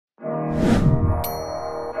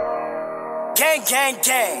Gang, gang,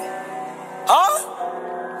 gang.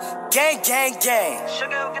 Huh? Gang, gang, gang.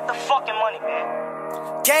 Sugar, get the fucking money,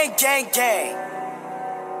 man. Gang, gang, gang.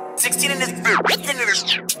 16 in this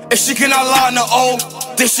bitch. If she cannot lie in the O,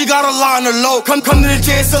 then she gotta lie in the low. Come to the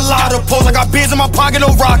J, it's a lot of pose. I got beers in my pocket,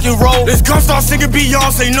 no rock and roll. This gun start singing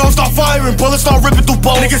Beyonce, no start firing, bullets start ripping through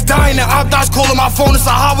bones. Niggas dying and op dots calling my phone. It's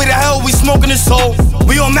a highway to hell, we smoking this soul.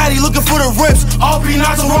 We on Maddie looking for the rips. RP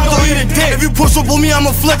not so wrong, don't eat a dick. If you push up on me, I'm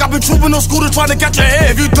a flick. I've been trooping on scooter trying to catch a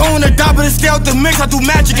hit. If you throwing a dot, but stay out the mix. I do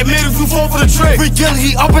magic, get made if you fall for the trick. Free Gilly,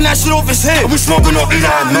 he upping that shit off his head. We smoking on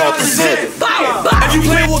either I know this shit. If you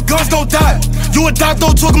playing with guns, don't die. You a dog,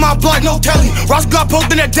 don't talk my block, no Kelly. Ross got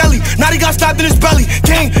poked in that deli, now he got stabbed in his belly.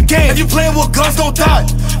 Gang, gang, if you playing with guns, don't die.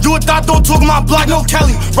 You a dog, don't talk my block, no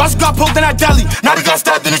Kelly. Ross got poked in that deli, now he got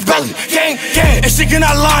stabbed in his belly. Gang, gang, and she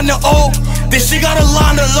cannot lie in the O, then she gotta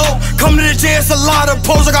lie in the low. Come to the J, it's a lot of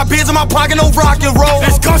pose. I got beers in my pocket, no rock and roll.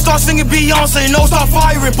 This gun start singing Beyonce, no start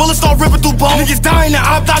firing, bullets start ripping through bones. Niggas dying and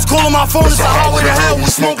op dots calling my phone. It's a highway to hell, we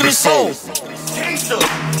smoking this soul. Gangsta.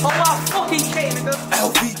 Oh, I fucking K, nigga.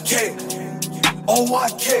 LBK.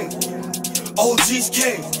 OYK, OG's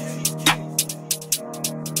king.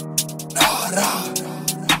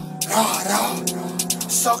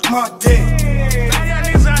 Suck my dick. Mad y'all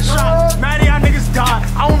niggas got shot. Mad y'all niggas died.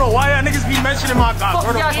 I don't know why y'all niggas be mentioning my God.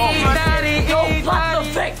 Fuck y'all, Yo, what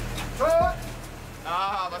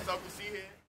the fuck?